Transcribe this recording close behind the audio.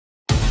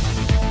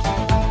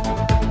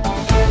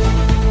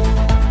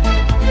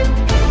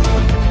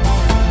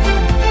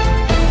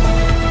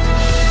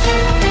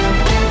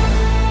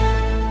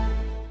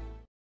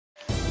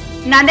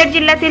नांदेड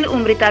जिल्ह्यातील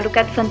उमरी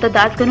तालुक्यात संत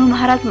दासगणू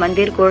महाराज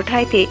मंदिर गोरठा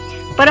येथे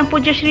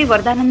परमपूज्य श्री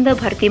वरदानंद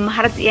भारती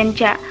महाराज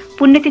यांच्या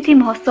पुण्यतिथी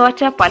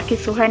महोत्सवाच्या पालखी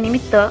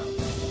सोहळ्यानिमित्त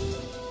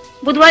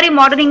बुधवारी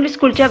मॉडर्न इंग्लिश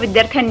स्कूलच्या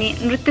विद्यार्थ्यांनी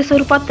नृत्य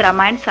स्वरूपात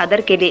रामायण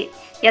सादर केले।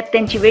 यात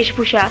त्यांची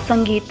वेशभूषा,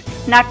 संगीत,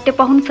 नाट्य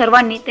पाहून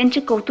सर्वांनी त्यांचे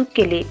कौतुक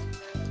केले।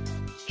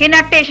 हे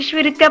नाट्य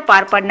यशस्वीरित्या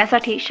पार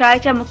पाडण्यासाठी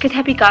शाळेच्या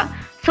मुख्याध्यापिका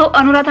सौ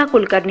अनुराधा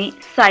कुलकर्णी,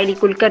 सायली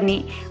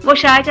कुलकर्णी व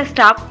शाळेच्या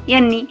स्टाफ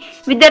यांनी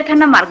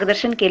विद्यार्थ्यांना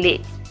मार्गदर्शन केले।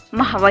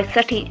 महावॉइस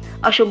साठी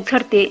अशोक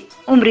झडते,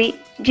 उमरी,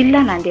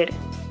 जिल्हा नांदेड।